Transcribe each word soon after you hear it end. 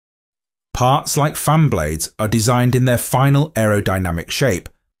Parts like fan blades are designed in their final aerodynamic shape,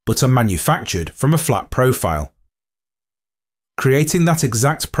 but are manufactured from a flat profile. Creating that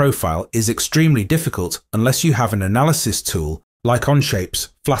exact profile is extremely difficult unless you have an analysis tool like Onshape's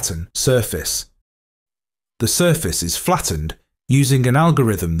Flatten Surface. The surface is flattened using an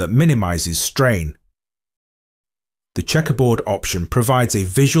algorithm that minimizes strain. The checkerboard option provides a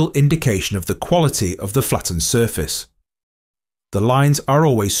visual indication of the quality of the flattened surface. The lines are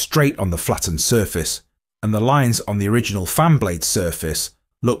always straight on the flattened surface, and the lines on the original fan blade surface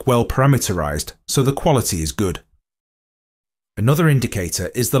look well parameterized, so the quality is good. Another indicator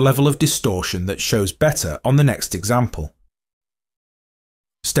is the level of distortion that shows better on the next example.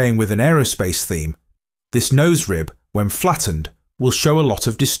 Staying with an aerospace theme, this nose rib, when flattened, will show a lot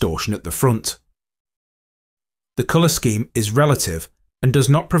of distortion at the front. The colour scheme is relative and does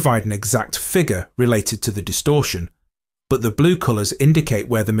not provide an exact figure related to the distortion, but the blue colours indicate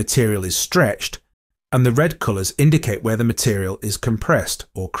where the material is stretched, and the red colours indicate where the material is compressed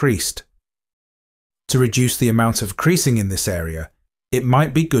or creased. To reduce the amount of creasing in this area, it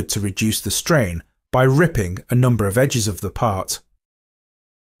might be good to reduce the strain by ripping a number of edges of the part.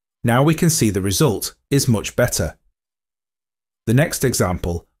 Now we can see the result is much better. The next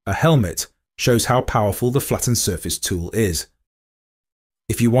example, a helmet, shows how powerful the Flatten Surface tool is.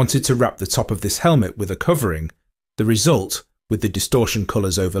 If you wanted to wrap the top of this helmet with a covering, the result, with the distortion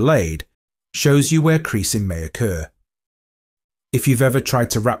colours overlaid, shows you where creasing may occur. If you've ever tried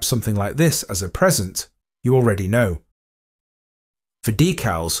to wrap something like this as a present, you already know. For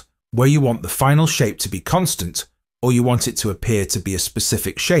decals, where you want the final shape to be constant, or you want it to appear to be a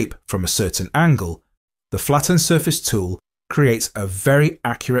specific shape from a certain angle, the Flatten Surface tool creates a very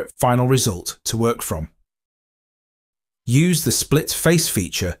accurate final result to work from. Use the split face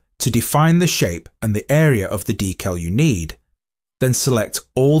feature to define the shape and the area of the decal you need, then select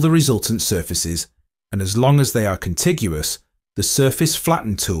all the resultant surfaces, and as long as they are contiguous, the Surface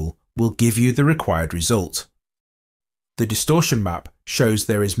Flatten tool will give you the required result. The distortion map shows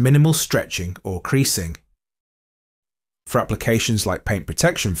there is minimal stretching or creasing. For applications like paint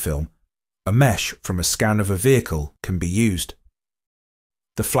protection film, a mesh from a scan of a vehicle can be used.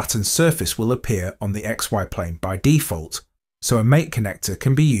 The flattened surface will appear on the XY plane by default, so a mate connector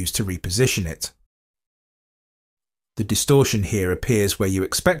can be used to reposition it. The distortion here appears where you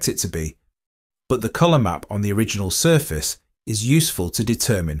expect it to be, but the colour map on the original surface is useful to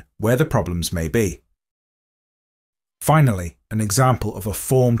determine where the problems may be. Finally, an example of a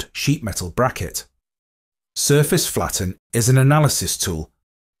formed sheet metal bracket. Surface Flatten is an analysis tool,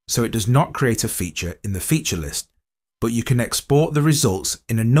 so it does not create a feature in the feature list, but you can export the results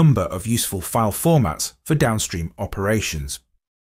in a number of useful file formats for downstream operations.